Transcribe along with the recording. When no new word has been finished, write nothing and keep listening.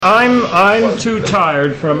I'm too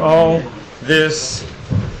tired from all this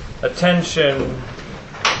attention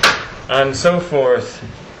and so forth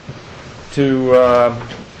to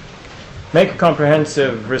make a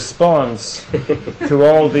comprehensive response to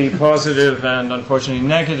all the positive and unfortunately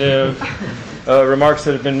negative remarks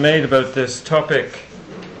that have been made about this topic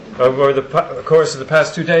over the course of the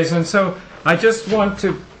past 2 days. And so I just want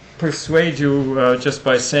to persuade you, just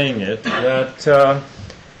by saying it, that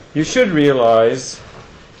you should realize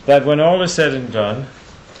that when all is said and done,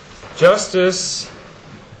 justice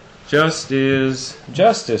just is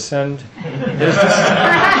justice, and there's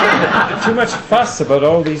just too much fuss about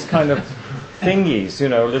all these kind of thingies,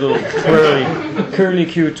 little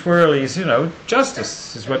curly-Q twirlies,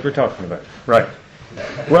 justice is what we're talking about. Right.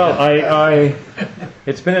 Well,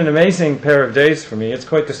 it's been an amazing pair of days for me. It's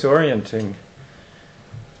quite disorienting.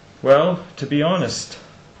 Well, to be honest,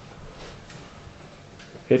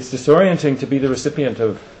 it's disorienting to be the recipient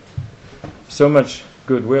of so much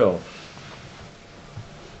goodwill.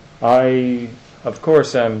 I, of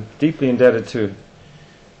course, am deeply indebted to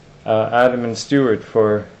Adam and Stuart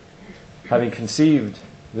for having conceived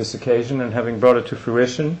this occasion and having brought it to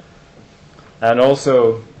fruition, and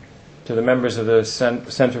also to the members of the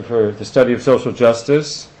Center for the Study of Social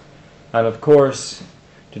Justice, and of course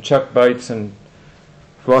to Chuck Bites and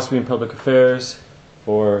Philosophy and Public Affairs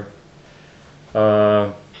for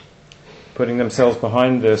putting themselves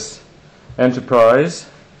behind this enterprise.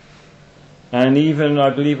 And even, I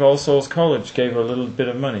believe, All Souls College gave a little bit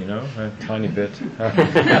of money, a tiny bit.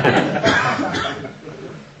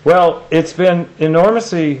 Well, it's been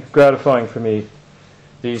enormously gratifying for me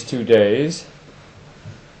these 2 days,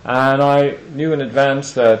 and I knew in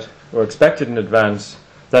advance or expected in advance,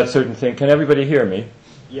 that certain things, can everybody hear me?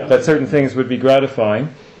 Yeah. That certain things would be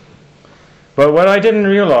gratifying. But what I didn't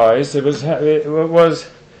realize it was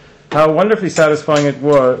how wonderfully satisfying it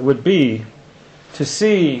would be to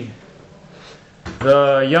see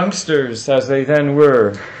the youngsters, as they then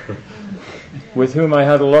were, with whom I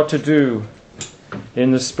had a lot to do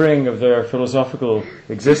in the spring of their philosophical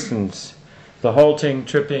existence, the halting,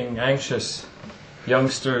 tripping, anxious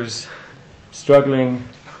youngsters struggling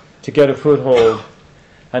to get a foothold,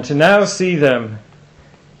 and to now see them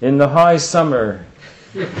in the high summer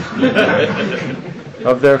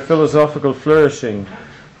of their philosophical flourishing,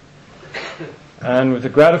 and with a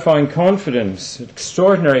gratifying confidence,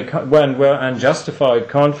 extraordinary and justified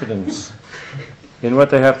confidence in what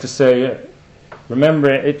they have to say.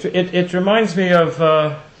 Remember, it reminds me of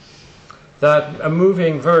a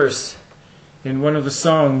moving verse in one of the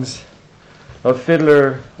songs of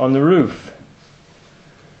Fiddler on the Roof.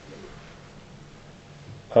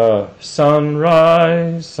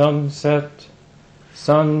 Sunrise, sunset,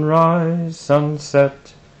 sunrise,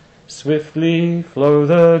 sunset, swiftly flow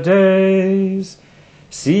the days.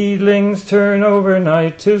 Seedlings turn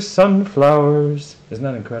overnight to sunflowers. Isn't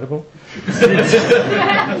that incredible?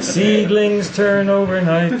 Seedlings turn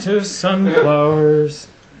overnight to sunflowers,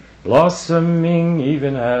 blossoming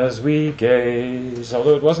even as we gaze.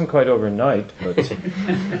 Although it wasn't quite overnight, but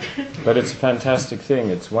it's a fantastic thing.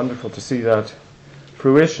 It's wonderful to see that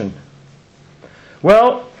fruition.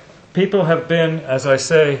 Well, people have been, as I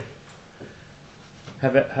say,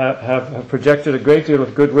 have projected a great deal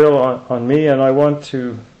of goodwill on me, and I want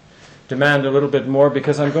to demand a little bit more,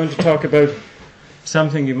 because I'm going to talk about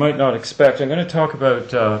something you might not expect. I'm going to talk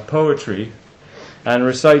about poetry and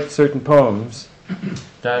recite certain poems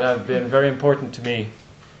that have been very important to me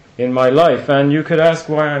in my life. And you could ask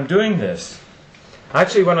why I'm doing this.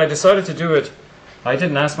 Actually, when I decided to do it, I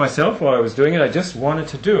didn't ask myself why I was doing it. I just wanted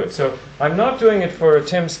to do it. So I'm not doing it for a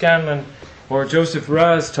Tim Scanlon or Joseph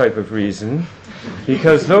Raz type of reason,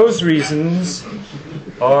 because those reasons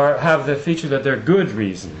have the feature that they're good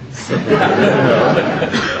reasons.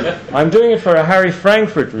 I'm doing it for a Harry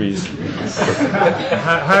Frankfurt reason.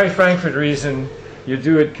 Harry Frankfurt reason, you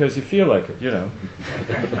do it because you feel like it,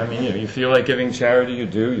 I mean, you feel like giving charity, you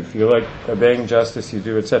do. You feel like obeying justice, you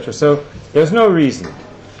do, etc. So there's no reason.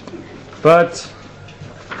 But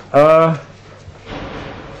my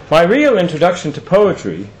real introduction to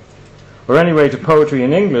poetry, or anyway to poetry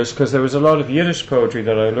in English, because there was a lot of Yiddish poetry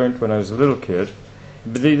that I learned when I was a little kid,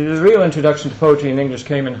 but the real introduction to poetry in English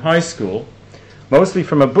came in high school, mostly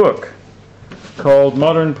from a book called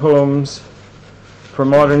Modern Poems for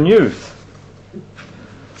Modern Youth.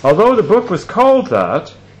 Although the book was called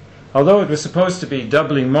that, although it was supposed to be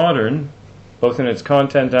doubly modern, both in its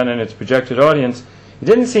content and in its projected audience, it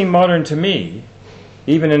didn't seem modern to me,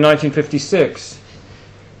 even in 1956,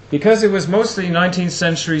 because it was mostly 19th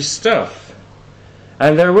century stuff.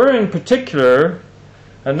 And there were in particular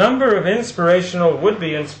a number of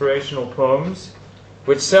would-be inspirational poems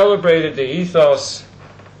which celebrated the ethos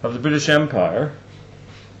of the British Empire,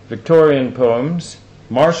 Victorian poems,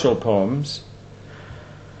 martial poems,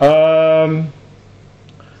 and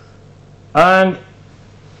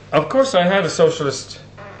of course I had a socialist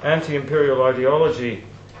anti-imperial ideology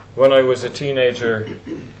when I was a teenager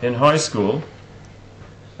in high school,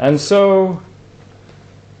 and so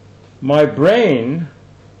my brain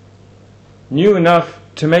knew enough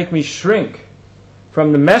to make me shrink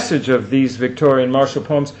from the message of these Victorian martial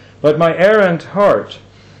poems, but my errant heart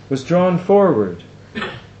was drawn forward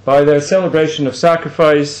by their celebration of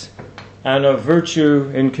sacrifice and of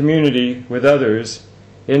virtue in community with others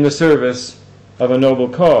in the service of a noble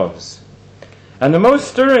cause. And the most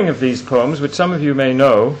stirring of these poems, which some of you may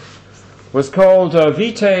know, was called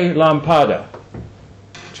Vitae Lampada,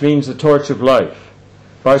 which means the torch of life,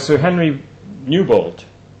 by Sir Henry Newbolt,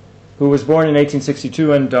 who was born in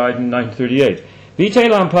 1862 and died in 1938. Vitae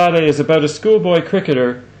Lampada is about a schoolboy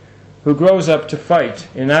cricketer who grows up to fight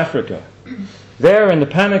in Africa. There, in the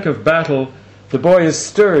panic of battle, the boy is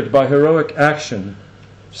stirred to heroic action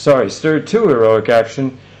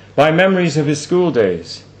by memories of his school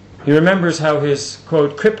days. He remembers how his,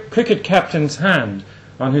 quote, cricket captain's hand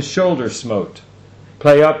on his shoulder smote.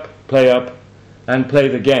 Play up, and play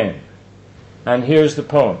the game. And here's the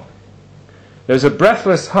poem. There's a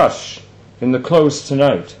breathless hush in the close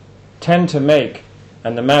tonight, 10 to make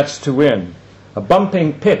and the match to win, a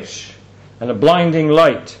bumping pitch and a blinding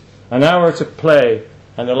light, an hour to play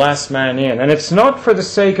and the last man in. And it's not for the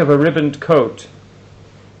sake of a ribboned coat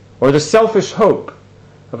or the selfish hope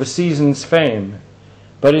of a season's fame,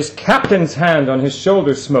 but his captain's hand on his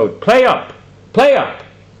shoulder smote. Play up,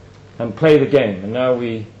 and play the game. And now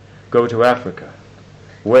we go to Africa,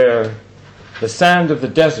 where the sand of the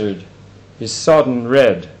desert is sodden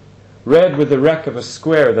red with the wreck of a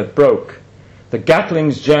square that broke, the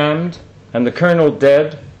Gatlings jammed, and the colonel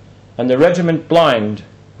dead, and the regiment blind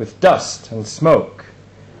with dust and smoke.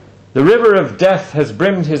 The river of death has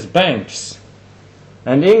brimmed his banks,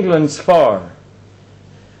 and England's far,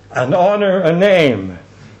 and honour a name.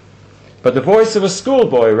 But the voice of a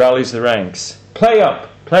schoolboy rallies the ranks. Play up,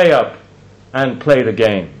 and play the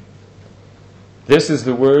game. This is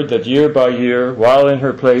the word that year by year, while in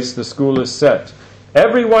her place the school is set,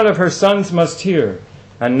 every one of her sons must hear,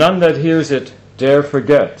 and none that hears it dare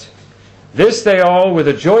forget. This they all, with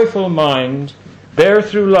a joyful mind, bear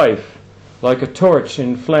through life like a torch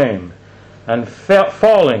in flame, and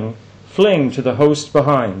falling, fling to the host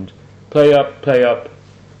behind. Play up,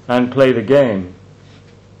 and play the game.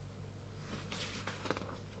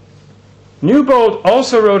 Newbolt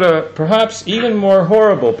also wrote a perhaps even more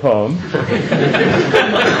horrible poem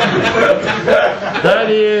that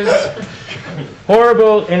is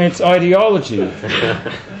horrible in its ideology,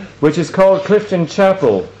 which is called Clifton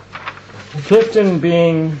Chapel. Clifton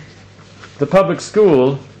being the public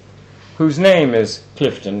school whose name is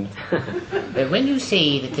Clifton. When you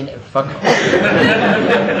say that... Fuck off.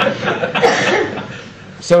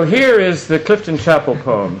 So here is the Clifton Chapel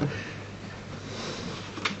poem.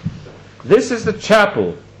 This is the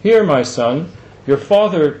chapel. Here, my son, your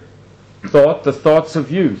father thought the thoughts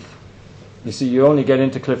of youth. You see, you only get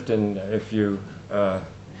into Clifton if your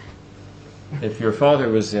father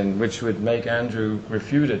was in, which would make Andrew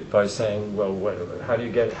refute it by saying, well, how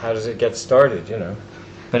does it get started, you know?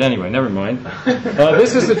 But anyway, never mind.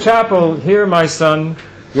 This is the chapel. Here, my son,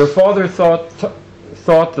 your father thought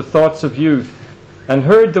the thoughts of youth, and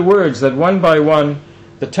heard the words that one by one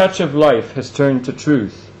the touch of life has turned to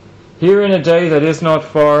truth. Here in a day that is not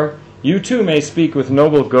far, you too may speak with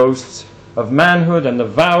noble ghosts of manhood and the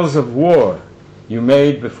vows of war you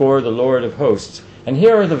made before the Lord of hosts. And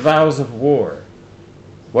here are the vows of war.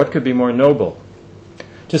 What could be more noble?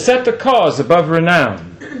 To set the cause above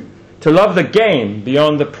renown, to love the game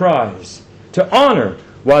beyond the prize, to honor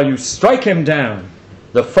while you strike him down,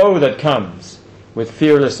 the foe that comes with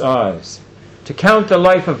fearless eyes, to count the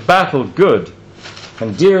life of battle good,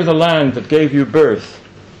 and dear the land that gave you birth,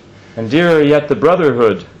 and dearer yet the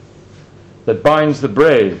brotherhood that binds the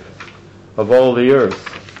brave of all the earth.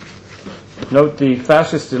 Note the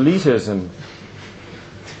fascist elitism,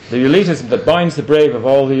 the elitism that binds the brave of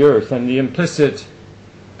all the earth, and the implicit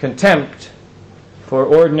contempt for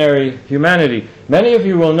ordinary humanity. Many of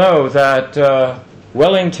you will know that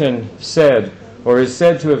Wellington said, or is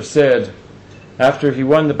said to have said, after he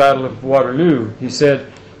won the Battle of Waterloo, he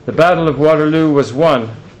said, the Battle of Waterloo was won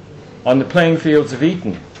on the playing fields of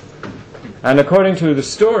Eton. And according to the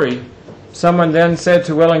story, someone then said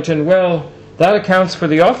to Wellington, well, that accounts for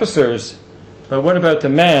the officers, but what about the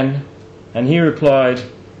men? And he replied,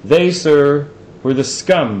 they, sir, were the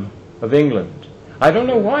scum of England. I don't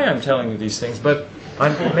know why I'm telling you these things, but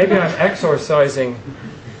maybe I'm exorcising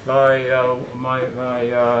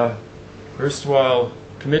my erstwhile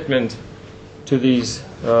commitment to these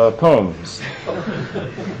poems.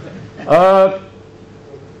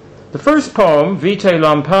 The first poem, Vitae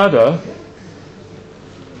Lampada,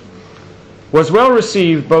 was well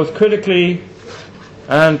received both critically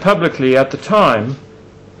and publicly at the time,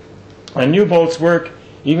 and Newbolt's work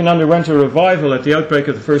even underwent a revival at the outbreak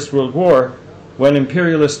of the First World War, when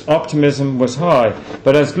imperialist optimism was high.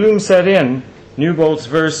 But as gloom set in, Newbolt's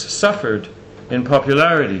verse suffered in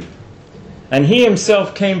popularity, and he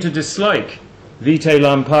himself came to dislike Vitae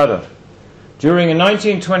Lampada. During a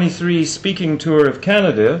 1923 speaking tour of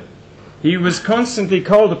Canada, he was constantly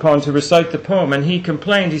called upon to recite the poem, and he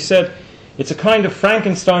complained. He said, "It's a kind of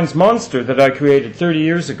Frankenstein's monster that I created 30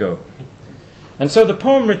 years ago." And so the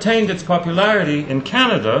poem retained its popularity in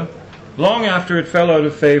Canada long after it fell out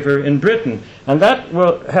of favor in Britain. And that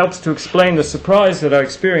helps to explain the surprise that I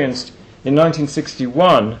experienced in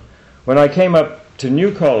 1961 when I came up to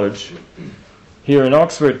New College here in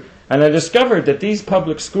Oxford, and I discovered that these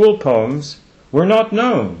public school poems were not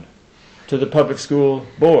known to the public school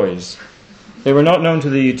boys. They were not known to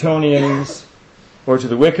the Etonians, or to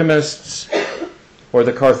the Wykehamists, or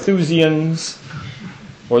the Carthusians,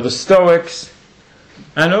 or the Stoics,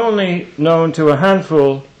 and only known to a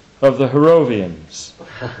handful of the Harrovians.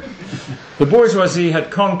 The bourgeoisie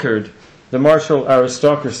had conquered the martial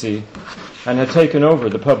aristocracy and had taken over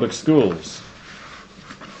the public schools.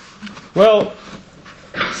 Well,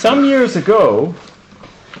 some years ago,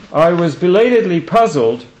 I was belatedly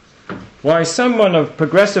puzzled why someone of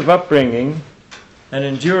progressive upbringing and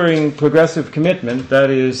enduring progressive commitment, that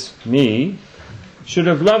is, me, should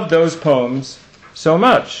have loved those poems so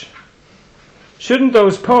much. Shouldn't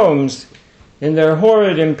those poems, in their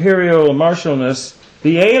horrid imperial martialness,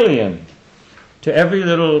 be alien to every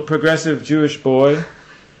little progressive Jewish boy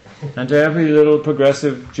and to every little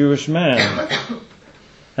progressive Jewish man?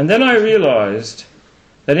 And then I realized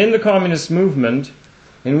that in the communist movement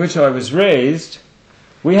in which I was raised,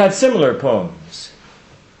 we had similar poems,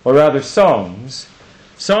 or rather songs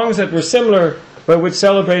that were similar but which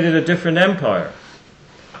celebrated a different empire.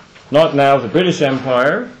 Not now the British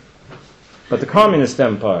Empire, but the Communist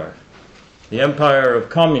Empire, the empire of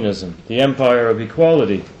communism, the empire of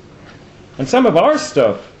equality. And some of our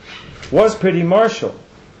stuff was pretty martial.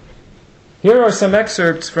 Here are some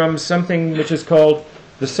excerpts from something which is called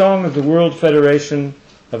the Song of the World Federation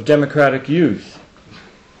of Democratic Youth.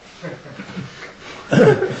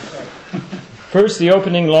 First, the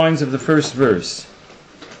opening lines of the first verse.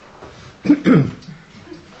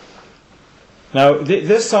 Now,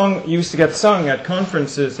 this song used to get sung at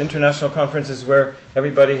conferences, international conferences, where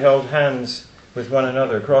everybody held hands with one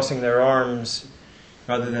another, crossing their arms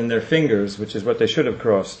rather than their fingers, which is what they should have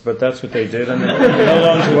crossed. But that's what they did, and they held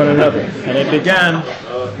on to one another. And it began,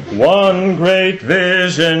 "One great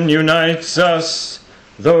vision unites us,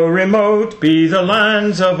 though remote be the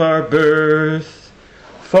lands of our birth.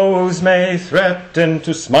 Foes may threaten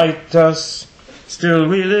to smite us, still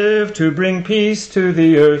we live to bring peace to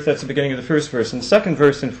the earth." That's the beginning of the first verse. And the second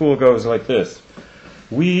verse in full goes like this.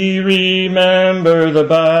 "We remember the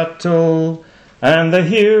battle and the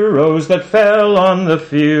heroes that fell on the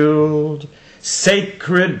field.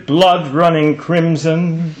 Sacred blood running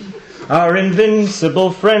crimson, our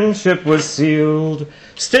invincible friendship was sealed.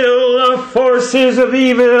 Still the forces of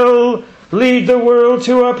evil lead the world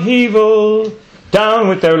to upheaval. Down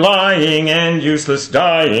with their lying and useless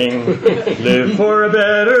dying. Live for a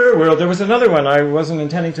better world." There was another one I wasn't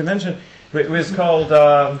intending to mention. It was called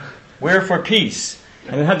 "We're for Peace."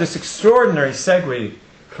 And it had this extraordinary segue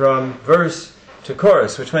from verse to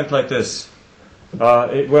chorus, which went like this.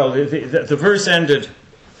 The verse ended,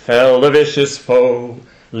 "Fell the vicious foe,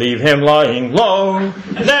 leave him lying low,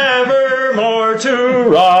 never more to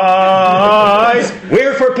rise.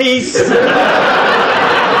 We're for peace."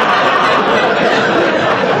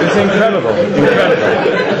 It's incredible.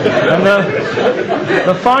 And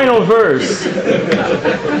the final verse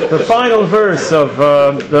of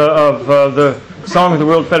the Song of the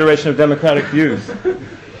World Federation of Democratic Youth.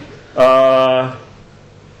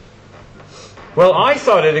 Well, I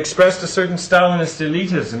thought it expressed a certain Stalinist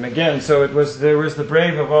elitism again. So there was the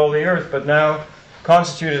brave of all the earth, but now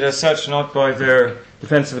constituted as such not by their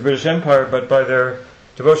defense of the British Empire, but by their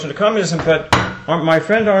devotion to communism. But my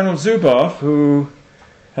friend Arnold Zuboff, who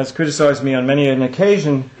has criticized me on many an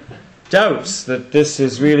occasion, doubts that this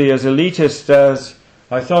is really as elitist as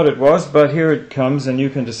I thought it was, but here it comes, and you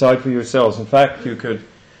can decide for yourselves. In fact, you could,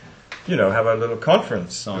 have a little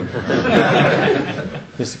conference on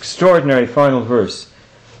this extraordinary final verse.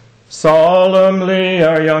 "Solemnly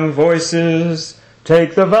our young voices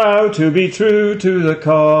take the vow to be true to the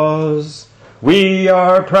cause. We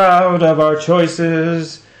are proud of our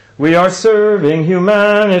choices. We are serving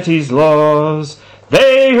humanity's laws.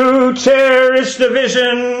 They who cherish the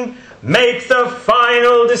vision make the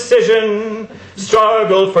final decision.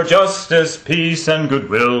 Struggle for justice, peace, and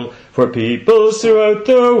goodwill for peoples throughout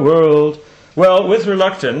the world. Well, with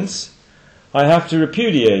reluctance, I have to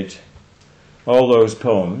repudiate all those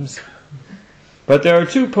poems. But there are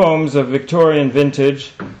two poems of Victorian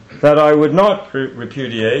vintage that I would not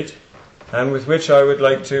repudiate, and with which I would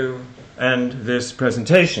like to end this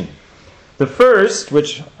presentation. The first,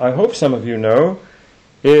 which I hope some of you know,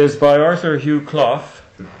 is by Arthur Hugh Clough.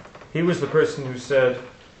 He was the person who said,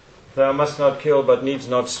 "Thou must not kill, but needs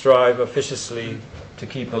not strive officiously to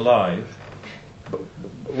keep alive,"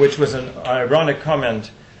 which was an ironic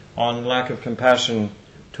comment on lack of compassion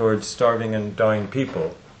towards starving and dying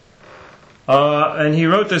people. And he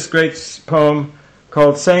wrote this great poem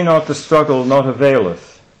called "Say Not the Struggle Not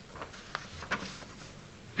Availeth,"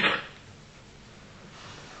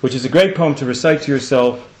 which is a great poem to recite to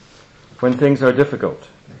yourself when things are difficult.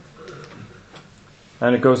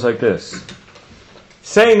 And it goes like this.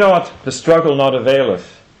 Say not, the struggle not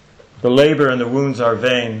availeth, the labour and the wounds are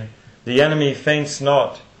vain, the enemy faints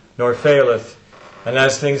not, nor faileth, and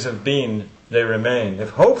as things have been, they remain. If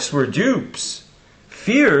hopes were dupes,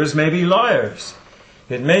 fears may be liars.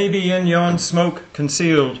 It may be in yon smoke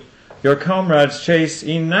concealed, your comrades chase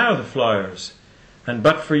e'en now the flyers, and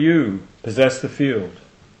but for you possess the field.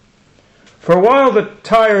 For while the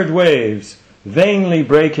tired waves, vainly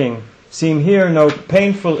breaking, seem here no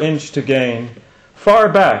painful inch to gain, far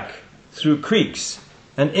back, through creeks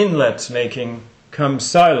and inlets making, comes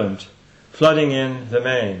silent, flooding in the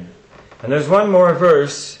main. And there's one more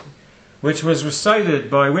verse, which was recited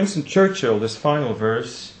by Winston Churchill, this final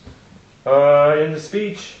verse, in the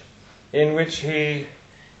speech in which he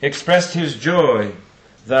expressed his joy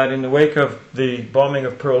that in the wake of the bombing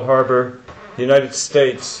of Pearl Harbor, the United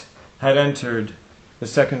States had entered the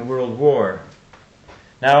Second World War.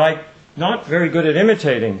 Now, I'm not very good at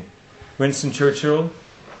imitating Winston Churchill,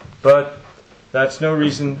 but that's no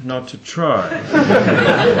reason not to try.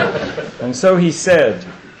 And so he said,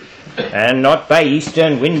 "And not by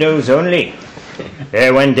eastern windows only,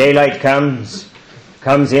 there when daylight comes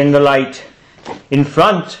in the light. In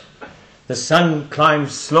front, the sun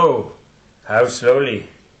climbs slow, how slowly.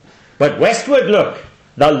 But westward look,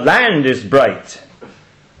 the land is bright."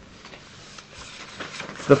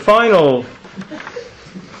 The final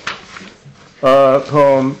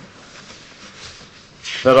poem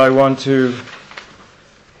that I want to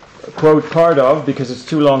quote part of, because it's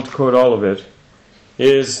too long to quote all of it,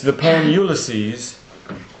 is the poem Ulysses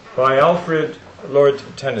by Alfred Lord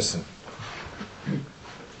Tennyson.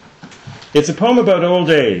 It's a poem about old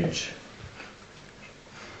age,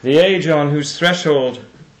 the age on whose threshold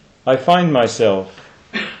I find myself,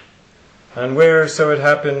 and where, so it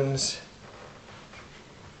happens,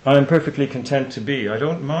 I am perfectly content to be. I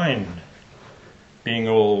don't mind being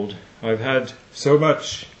old. I've had so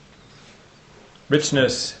much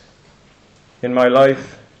richness in my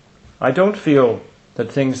life. I don't feel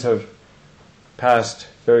that things have passed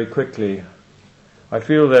very quickly. I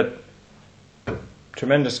feel that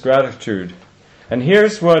tremendous gratitude. And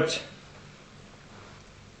here's what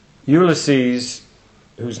Ulysses,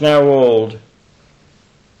 who's now old,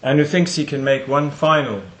 and who thinks he can make one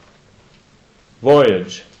final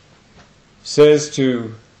voyage, says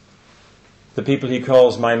to the people he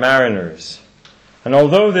calls my mariners. And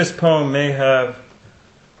although this poem may have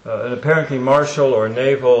an apparently martial or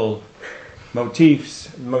naval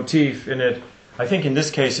motif in it, I think in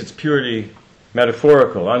this case it's purely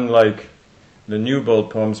metaphorical, unlike the Newbold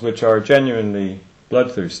poems, which are genuinely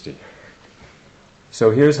bloodthirsty.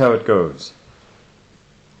 So here's how it goes.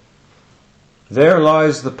 There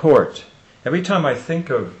lies the port. Every time I think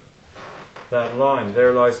of that line,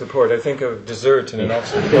 there lies the port, I think of dessert in an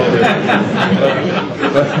Oxford college.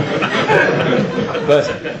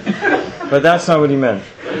 but that's not what he meant.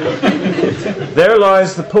 There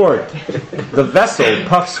lies the port. The vessel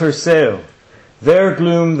puffs her sail. There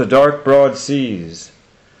gloom the dark broad seas.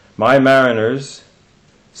 My mariners,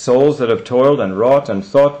 souls that have toiled and wrought and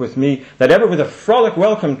thought with me, that ever with a frolic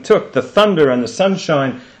welcome took the thunder and the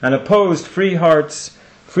sunshine and opposed free hearts,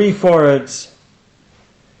 free foreheads.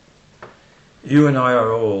 You and I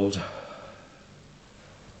are old.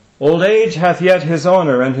 Old age hath yet his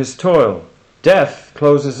honour and his toil. Death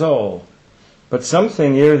closes all. But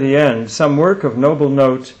something ere the end, some work of noble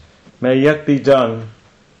note, may yet be done,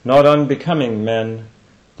 not unbecoming men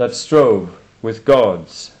that strove with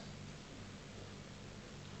gods.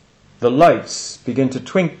 The lights begin to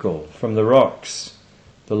twinkle from the rocks.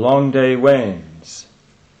 the long day wanes,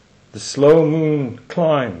 the slow moon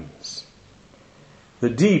climbs, the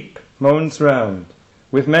deep moans round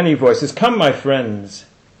with many voices, come, my friends,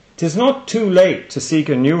 'tis not too late to seek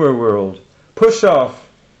a newer world. Push off,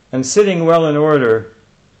 and sitting well in order,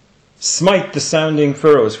 smite the sounding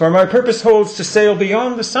furrows, for my purpose holds to sail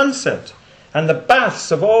beyond the sunset and the baths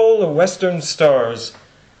of all the western stars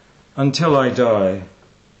until I die.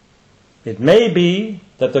 It may be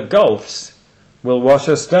that the gulfs will wash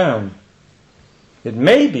us down. It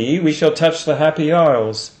may be we shall touch the happy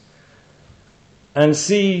isles and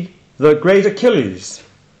see the great Achilles,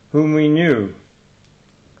 whom we knew.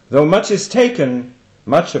 Though much is taken,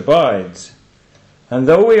 much abides. And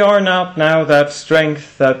though we are not now that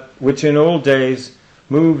strength that which in old days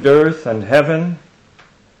moved earth and heaven,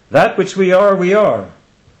 that which we are,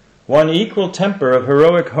 one equal temper of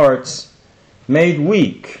heroic hearts, made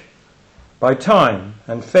weak by time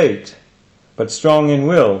and fate, but strong in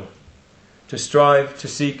will, to strive, to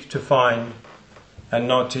seek, to find, and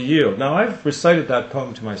not to yield. Now, I've recited that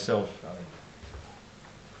poem to myself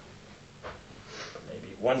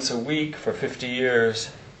maybe once a week for 50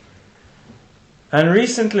 years. And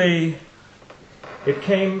recently, it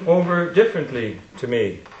came over differently to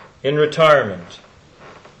me in retirement.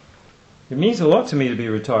 It means a lot to me to be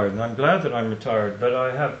retired, and I'm glad that I'm retired, but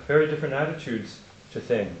I have very different attitudes to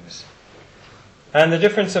things. And the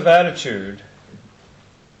difference of attitude,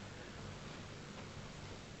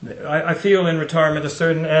 I feel in retirement a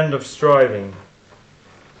certain end of striving.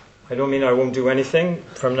 I don't mean I won't do anything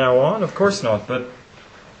from now on, of course not, but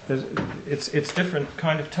it's different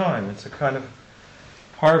kind of time. It's a kind of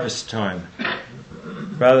harvest time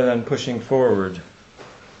rather than pushing forward.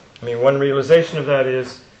 I mean, one realization of that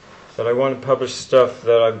is that I want to publish stuff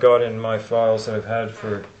that I've got in my files that I've had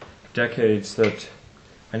for decades that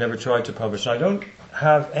I never tried to publish. I don't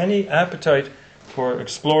have any appetite for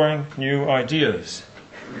exploring new ideas.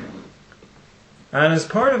 And as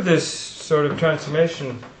part of this sort of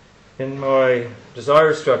transformation in my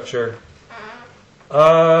desire structure,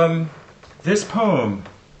 this poem,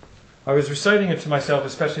 I was reciting it to myself,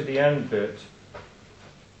 especially the end bit,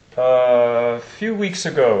 a few weeks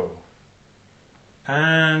ago.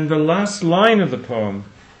 And the last line of the poem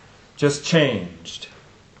just changed.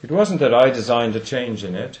 It wasn't that I designed a change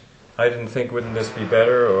in it. I didn't think, wouldn't this be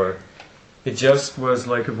better? Or it just was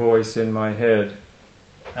like a voice in my head.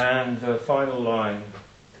 And the final line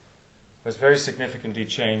was very significantly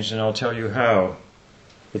changed, and I'll tell you how.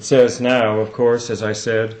 It says now, of course, as I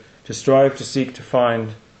said, to strive, to seek, to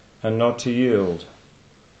find, and not to yield.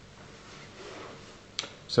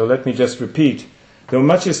 So let me just repeat. Though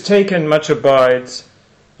much is taken, much abides,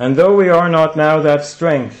 and though we are not now that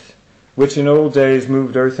strength which in old days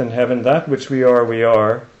moved earth and heaven, that which we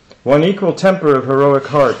are, one equal temper of heroic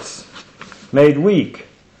hearts, made weak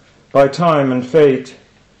by time and fate,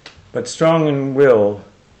 but strong in will,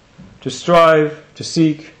 to strive, to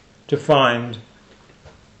seek, to find,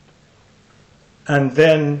 and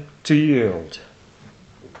then to yield.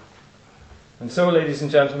 And so, ladies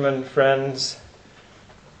and gentlemen, friends,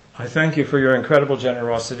 I thank you for your incredible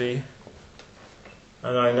generosity,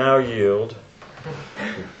 and I now yield.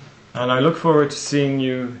 And I look forward to seeing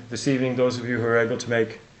you this evening, those of you who are able to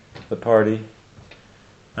make the party.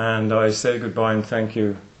 And I say goodbye and thank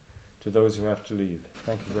you to those who have to leave.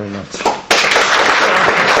 Thank you very much.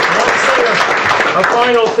 A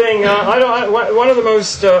final thing. One of the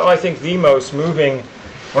most, I think the most moving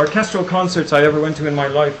orchestral concerts I ever went to in my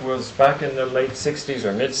life was back in the late 60s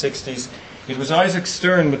or mid-60s. It was Isaac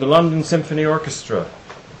Stern with the London Symphony Orchestra.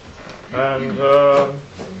 And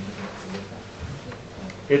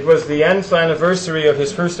it was the nth anniversary of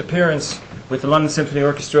his first appearance with the London Symphony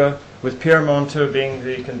Orchestra, with Pierre Monteux being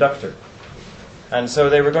the conductor. And so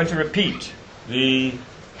they were going to repeat the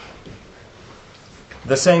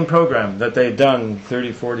same program that they'd done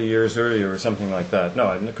 30, 40 years earlier or something like that.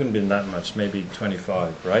 No, it couldn't have been that much, maybe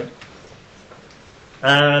 25, right?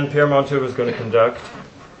 And Pierre Monteux was going to conduct.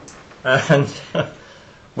 And,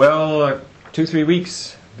 2-3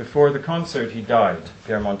 weeks before the concert, he died.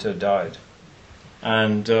 Pierre Monteux died.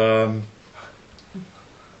 And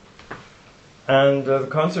the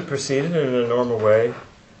concert proceeded in a normal way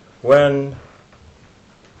when,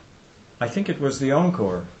 I think it was the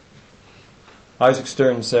encore, Isaac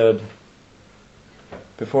Stern said,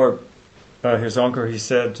 before his encore, he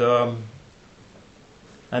said, and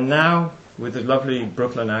now, with a lovely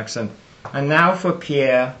Brooklyn accent, and now for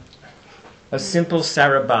Pierre, a simple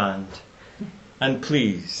sarabande, and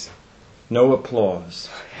please, no applause.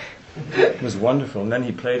 It was wonderful. And then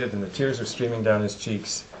he played it, and the tears were streaming down his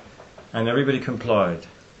cheeks, and everybody complied.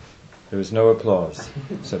 There was no applause.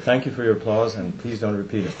 So thank you for your applause, and please don't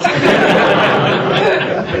repeat it.